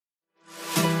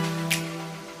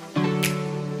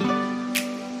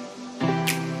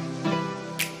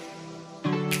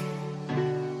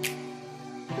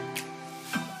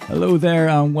Hello there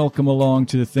and welcome along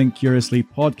to the Think Curiously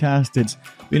podcast. It's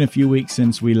been a few weeks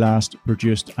since we last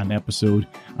produced an episode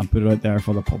and put it out there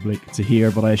for the public to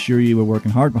hear, but I assure you we're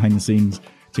working hard behind the scenes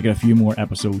to get a few more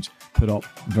episodes put up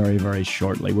very, very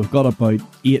shortly. We've got about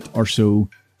 8 or so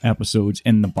episodes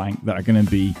in the bank that are going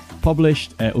to be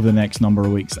published over the next number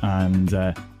of weeks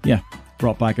and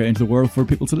brought back out into the world for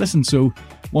people to listen. So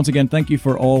once again, thank you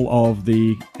for all of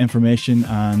the information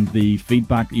and the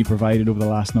feedback that you provided over the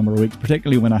last number of weeks,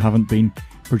 particularly when I haven't been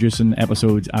producing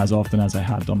episodes as often as I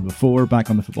had done before back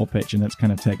on the football pitch, and it's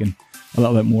kind of taken a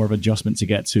little bit more of adjustment to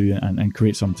get to and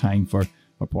create some time for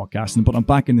podcasting. But I'm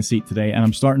back in the seat today and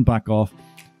I'm starting back off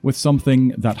with something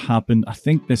that happened. I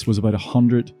think this was about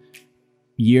 100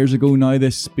 years ago now.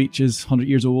 This speech is 100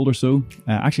 years old or so.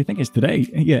 Actually, I think it's today.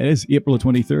 Yeah, it is April the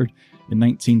 23rd in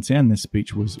 1910. This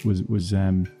speech was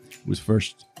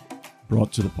first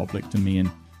brought to the public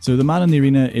domain. So the man in the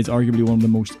arena is arguably one of the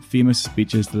most famous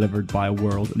speeches delivered by a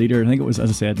world leader. I think it was,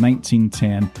 as I said,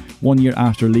 1910, 1 year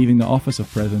after leaving the office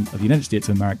of President of the United States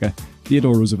of America.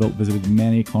 Theodore Roosevelt visited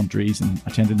many countries and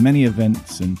attended many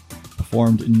events and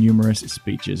performed numerous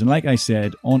speeches. And like I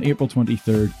said, on April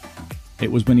 23rd,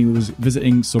 it was when he was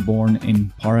visiting Sorbonne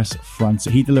in Paris, France.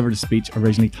 He delivered a speech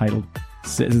originally titled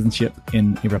Citizenship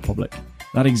in a Republic.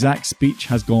 That exact speech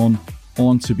has gone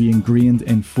on to be ingrained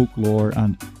in folklore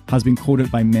and has been quoted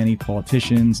by many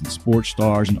politicians and sports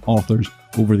stars and authors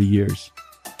over the years.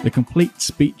 The complete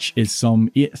speech is some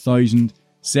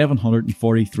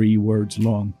 8,743 words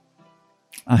long.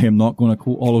 I am not going to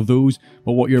quote all of those,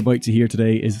 but what you're about to hear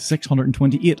today is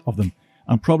 628 of them,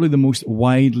 and probably the most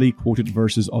widely quoted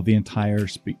verses of the entire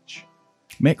speech.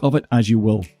 Make of it as you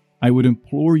will. I would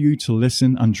implore you to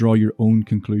listen and draw your own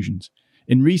conclusions.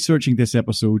 In researching this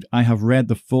episode, I have read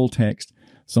the full text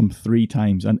some 3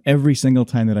 times, and every single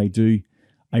time that I do,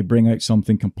 I bring out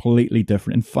something completely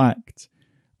different. In fact,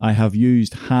 I have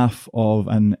used half of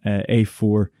an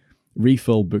A4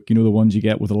 refill book, you know, the ones you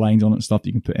get with the lines on it and stuff that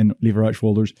you can put in lever arch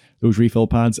folders, those refill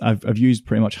pads. I've used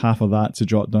pretty much half of that to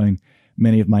jot down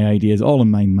many of my ideas, all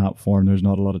in mind map form. There's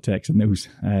not a lot of text in those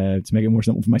to make it more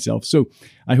simple for myself. So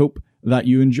I hope that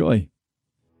you enjoy.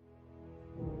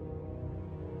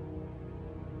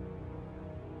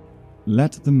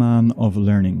 Let the man of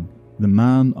learning, the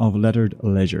man of lettered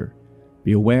leisure,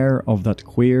 be aware of that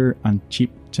queer and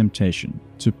cheap temptation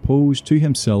to pose to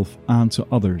himself and to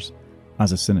others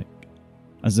as a cynic,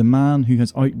 as the man who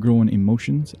has outgrown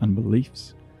emotions and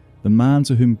beliefs, the man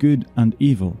to whom good and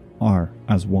evil are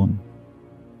as one.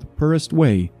 The purest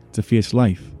way to face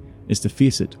life is to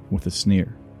face it with a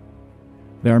sneer.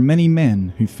 There are many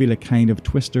men who feel a kind of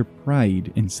twister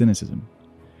pride in cynicism.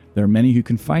 There are many who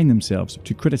confine themselves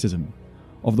to criticism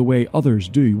of the way others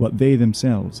do what they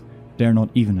themselves dare not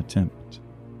even attempt.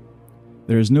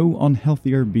 There is no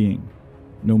unhealthier being,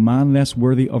 no man less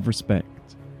worthy of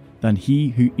respect, than he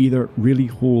who either really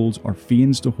holds or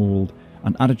feigns to hold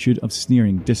an attitude of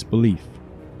sneering disbelief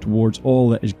towards all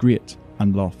that is great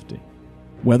and lofty,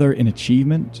 whether in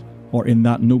achievement or in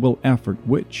that noble effort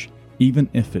which, even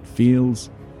if it fails,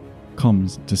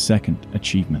 comes to second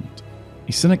achievement.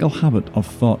 A cynical habit of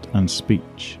thought and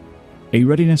speech, a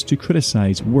readiness to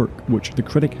criticize work which the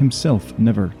critic himself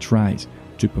never tries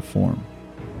to perform,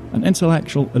 an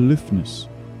intellectual aloofness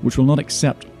which will not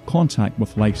accept contact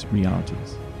with life's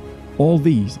realities. All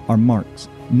these are marks,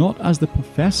 not as the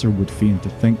professor would feign to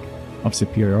think, of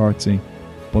superiority,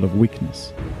 but of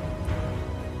weakness.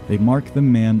 They mark the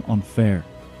men unfair.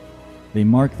 They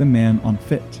mark the men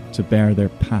unfit to bear their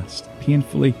past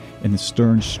painfully in the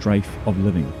stern strife of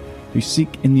living, who seek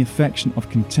in the affection of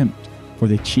contempt for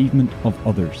the achievement of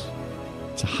others,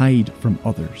 to hide from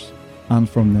others and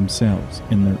from themselves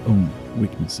in their own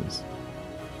weaknesses.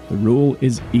 The role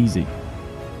is easy.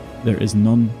 There is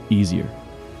none easier,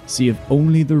 save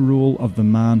only the role of the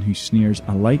man who sneers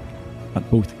alike at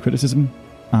both criticism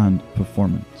and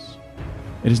performance.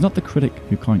 It is not the critic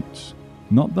who counts,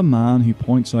 not the man who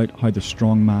points out how the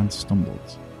strong man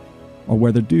stumbles, or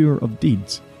where the doer of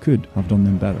deeds could have done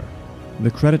them better. The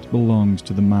credit belongs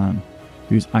to the man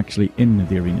who is actually in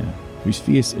the arena, whose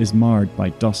face is marred by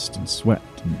dust and sweat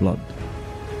and blood,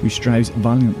 who strives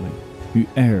valiantly, who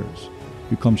errs,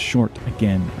 who comes short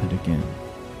again and again,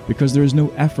 because there is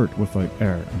no effort without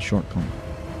error and shortcoming,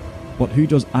 but who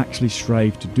does actually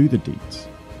strive to do the deeds,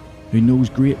 who knows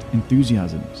great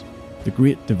enthusiasms, the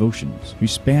great devotions, who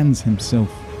spends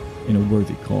himself in a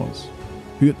worthy cause,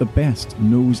 who at the best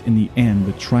knows in the end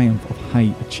the triumph of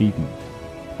high achievement,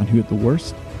 and who at the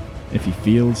worst, if he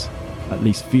fails, at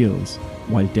least feels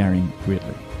while daring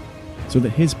greatly, so that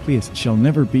his place shall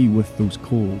never be with those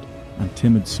cold and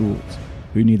timid souls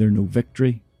who neither know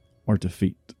victory or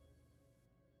defeat.